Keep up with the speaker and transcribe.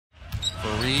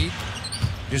Fareed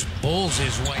just bulls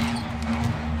his way.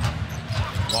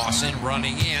 Lawson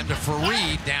running in to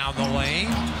Fareed down the lane.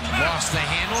 Lost the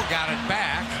handle, got it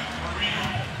back.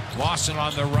 Lawson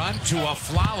on the run to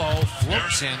Afflalo,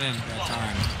 flips in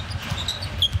time.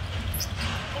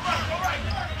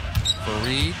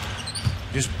 Fareed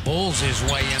just bulls his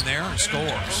way in there and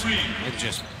scores. It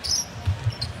just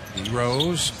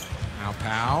Rose, now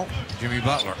Powell, Jimmy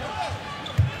Butler.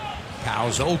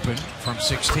 Powell's open from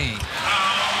 16.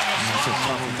 That's a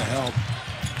trouble to help.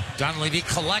 Dunleavy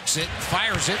collects it,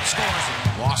 fires it, scores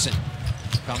it. Lawson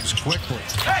comes quickly,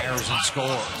 fires and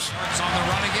scores. It's on the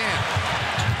run again.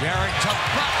 Derek to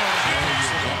Butler.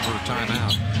 For a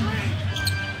timeout.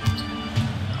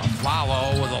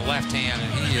 Afflalo with a left hand,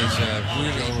 and he is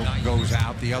really goes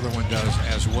out. The other one does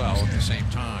as well at the same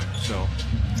time. So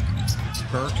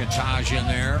Kirk and Taj in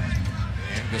there,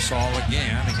 and Gasol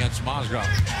again against Mozgov.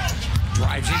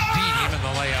 Drives it, beat him, and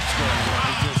the layup's good.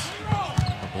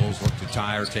 The Bulls look to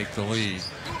tie or take the lead.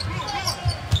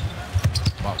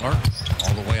 Butler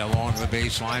all the way along the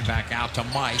baseline, back out to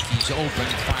Mike. He's open,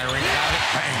 firing, got it,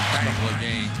 bang, couple of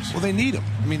games. Well, they need him.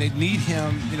 I mean, they need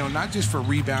him, you know, not just for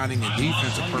rebounding and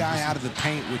defense. One guy out of the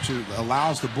paint, which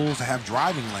allows the Bulls to have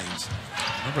driving lanes.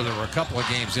 Remember, there were a couple of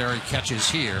games there. He catches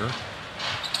here.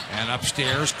 And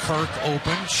upstairs, Kirk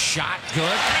open, shot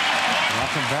good.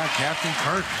 Welcome back, Captain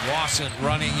Kirk. Lawson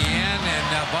running in,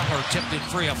 and Butler tipped it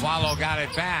free. Afflalo got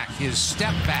it back. His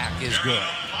step back is good.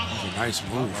 That's a nice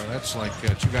move. Butler, that's like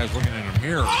two guys looking in a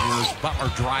mirror. Here's Butler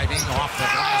driving off the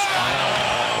glass.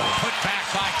 Oh. Put back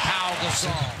by Powell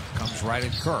Gasol. Comes right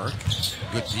at Kirk.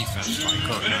 Good defense by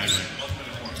Kirk.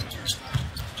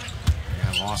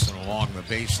 And Lawson along the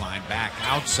baseline, back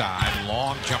outside.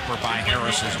 Long jumper by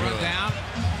Harris is good. Down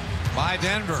by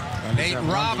Denver. Nate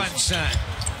Robinson.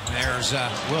 There's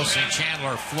Wilson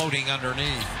Chandler floating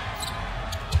underneath.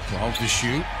 12 to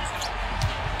shoot.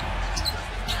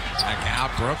 Back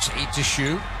out, Brooks, 8 to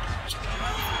shoot.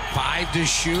 5 to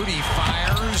shoot. He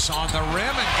fires on the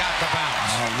rim and got the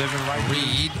bounce. Living right.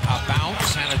 Reed, a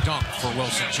bounce and a dunk for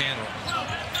Wilson Chandler.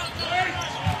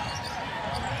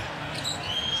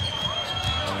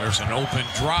 There's an open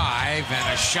drive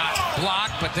and a shot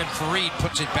blocked, but then Fareed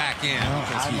puts it back in.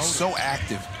 He's so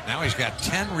active. Now he's got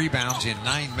 10 rebounds in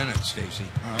 9 minutes, Stacey.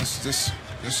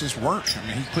 This is work. I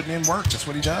mean, he's putting in work. That's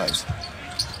what he does.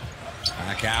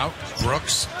 Back out.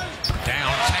 Brooks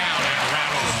downtown and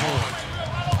around the board.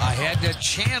 Ahead to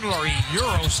Chandler. He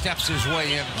Euro steps his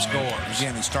way in and scores.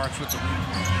 Again, he starts with the...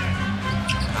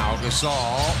 Now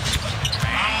Gasol.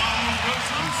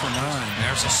 3 for 9.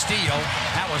 There's a steal.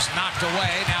 That was knocked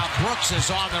away. Now Brooks is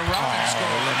on the run and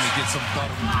scores. Let me get some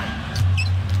butter.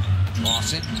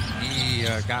 Lawson, he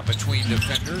got between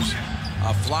defenders.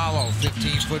 Afflalo,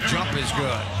 15-foot jump is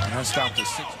good. And that stopped at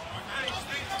 6.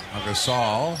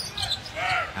 Gasol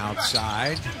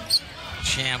outside.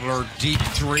 Chandler deep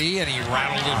 3, and he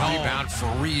rattled it home. Rebound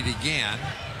Fareed again.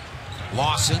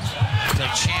 Lawson to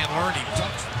Chandler, and he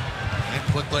dunks. And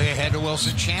quickly ahead to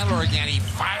Wilson Chandler again. He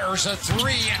fires a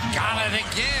 3 and got it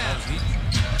again.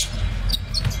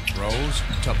 Rose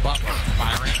to Butler,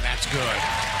 firing. That's good.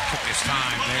 Took his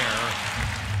time there.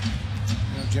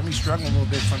 You know, Jimmy's struggling a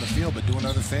little bit from the field, but doing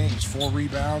other things. 4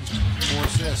 rebounds, 4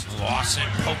 assists. Lawson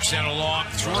pokes it along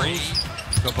 3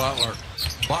 to Butler.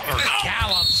 Butler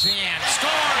gallops in,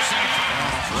 scores.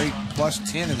 Great plus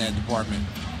 10 in that department.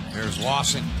 There's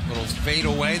Lawson, little fade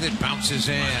away that bounces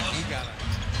in. He got it.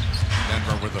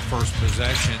 Denver with the first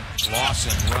possession.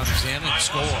 Lawson runs in and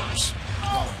scores.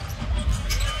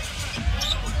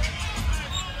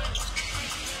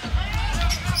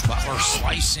 Butler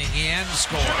slicing in,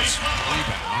 scores.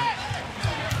 Rebound.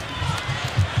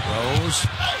 Rose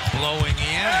blowing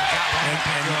in and got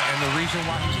one. And the reason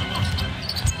why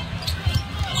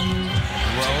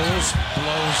Rose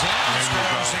blows in and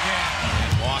scores again.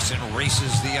 And Lawson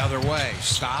races the other way.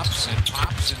 Stops and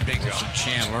pops and bingo.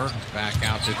 Chandler back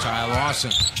out to Ty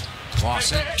Lawson.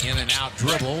 Lawson in and out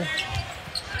dribble.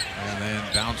 And then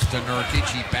bounce to Nurkic.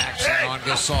 He backs in on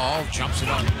Gasol. Jumps it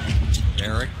up.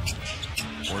 Derek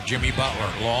or Jimmy Butler.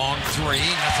 Long 3.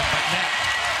 Nothing but net.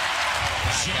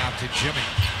 Back out to Jimmy.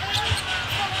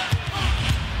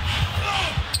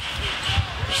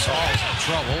 Gasol's in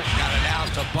trouble. Got it out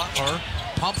to Butler.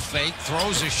 Pump fake.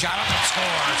 Throws a shot up and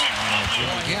scores.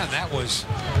 Again, that was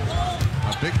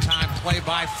a big-time play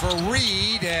by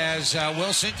Fareed as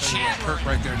Wilson Chandler. Kirk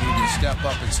right there needed to step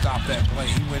up and stop that play.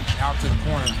 He went out to the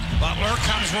corner. Butler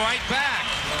comes right back.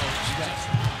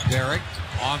 Derek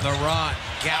on the run.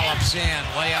 Gallops in.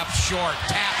 Layup short.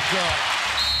 Tap good.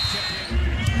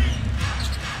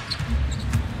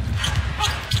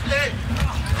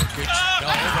 Nurkic. No,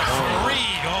 but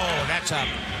Fareed. Oh, that that's a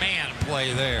man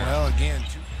play there. Well, again,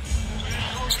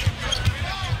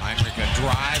 Hinrich a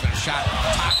drive and a shot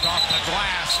topped off the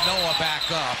glass. Noah back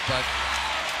up, but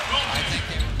I think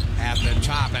at the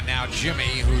top. And now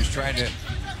Jimmy, who's trying to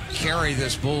carry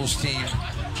this Bulls team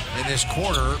in this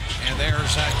quarter. And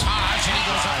there's Taj, and he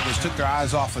goes on. Just took their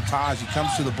eyes off of Taj. He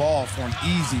comes to the ball for an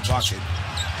easy bucket.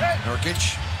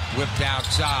 Nurkic whipped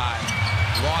outside.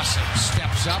 Lawson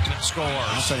steps up and scores.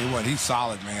 I'll tell you what, he's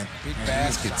solid, man. Big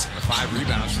baskets. 5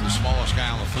 rebounds for the smallest guy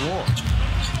on the floor.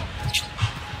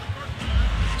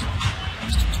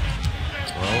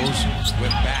 Rose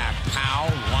whip back. Powell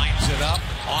lines it up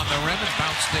on the rim and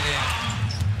bounced it in.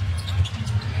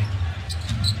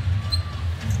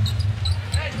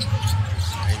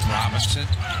 Robinson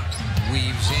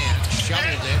weaves in,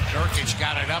 shoveled it. Nurkic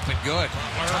got it up and good.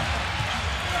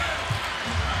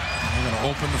 They're going to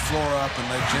open the floor up and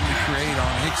let Jimmy create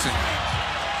on Hickson.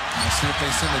 Let's see if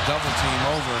they send a double team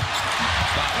over.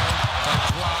 A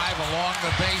drive along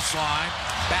the baseline.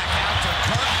 Back out to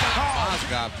Kirk.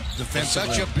 Mozgov is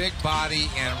such a big body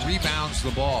and rebounds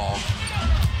the ball.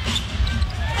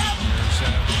 There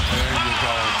you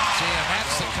go. See, and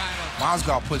that's the kind of...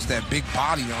 Mozgov puts that big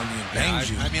body on you and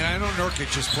bangs you. I mean, I know Nurkic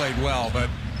just played well, but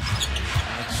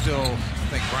I still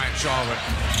think Brian Shaw would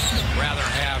rather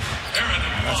have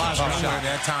Mozgov shot at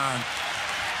that time.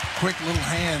 Quick little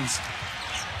hands.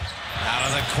 Out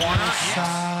of the corner.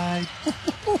 Side.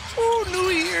 New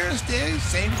Year's Day.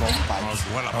 Same goal.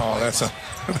 Oh, that's a...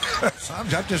 I'm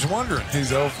just wondering. He's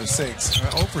 0 for 6. 0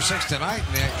 for 6 tonight.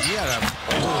 He had a...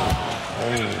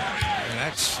 And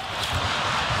that's...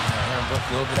 Look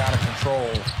a little bit out of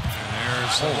control.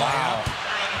 There's the layup.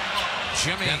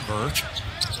 Jimmy. Denver.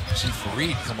 See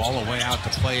Fareed come all the way out to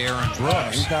play Aaron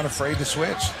Brooks. He's not afraid to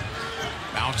switch.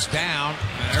 Bounce down.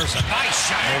 And there's a nice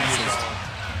shot.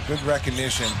 Good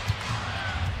recognition.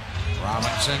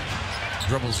 Robinson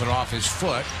dribbles it off his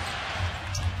foot.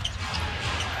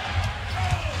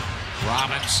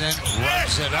 Robinson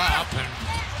rubs it up, and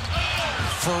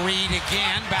Fareed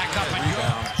again back up and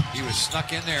rebound. He was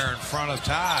snuck in there in front of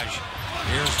Taj.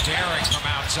 Here's Derek from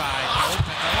outside. Open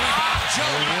the rebound.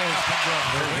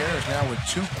 Joe Harris now with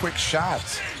 2 quick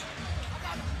shots.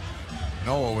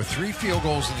 Noah with 3 field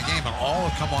goals in the game, and all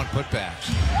have come on putbacks.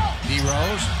 D.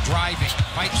 Rose driving,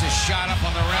 fights his shot up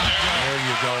on the rim. There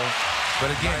you go. But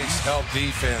again, he's help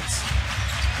defense.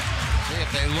 See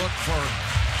if they look for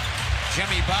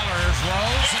Jimmy Butler. There's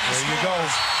Rose. And there you go.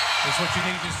 That's what you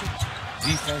need to see.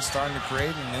 Defense starting to create,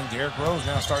 and then Derrick Rose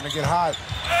now starting to get hot.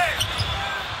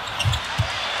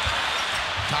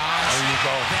 Taj, there you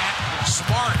go. That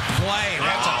smart play.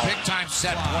 That's a big-time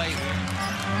set play.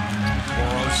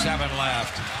 4:07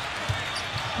 left.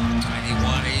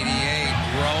 91-88.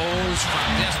 Rose from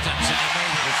distance, and he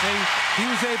made it. See, he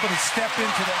was able to step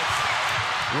into that.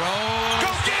 Rose.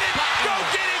 Go get it! Go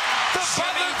get it! The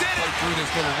Butler did it! Through this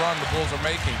little run the Bulls are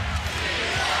making.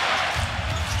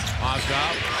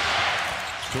 Mozgov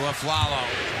to Afflalo.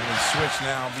 Switch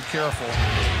now. Be careful.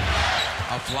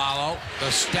 Afflalo, the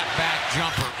step-back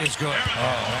jumper is good.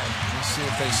 Let's see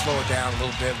if they slow it down a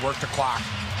little bit. Work the clock.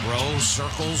 Rose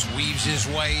circles, weaves his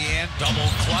way in, double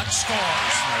clutch,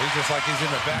 scores. He's just like he's in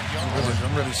the backyard.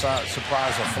 I'm really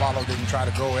surprised Afflalo didn't try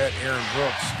to go at Aaron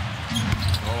Brooks.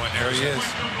 Oh, and there he is.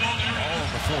 Oh,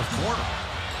 in the 4th quarter.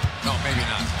 No, maybe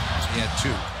not. He had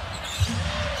 2.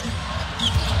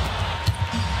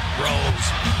 Rose.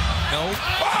 Nope.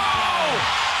 Oh!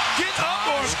 Get up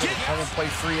or get... Have him play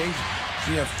free agent.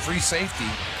 He have free safety.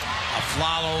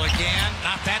 Afflalo again.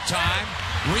 Not that time.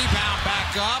 Rebound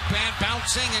back up and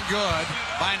bouncing and good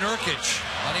by Nurkic.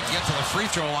 Let him get to the free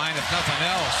throw line if nothing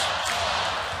else.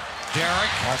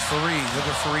 Derek. Watch Fareed. Look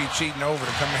at Fareed cheating over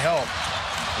to come to help.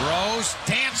 Rose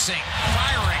dancing,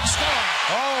 firing, scoring.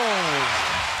 Oh!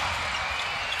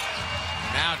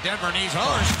 Now Denver needs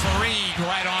others. Fareed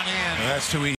right on in. That's too easy.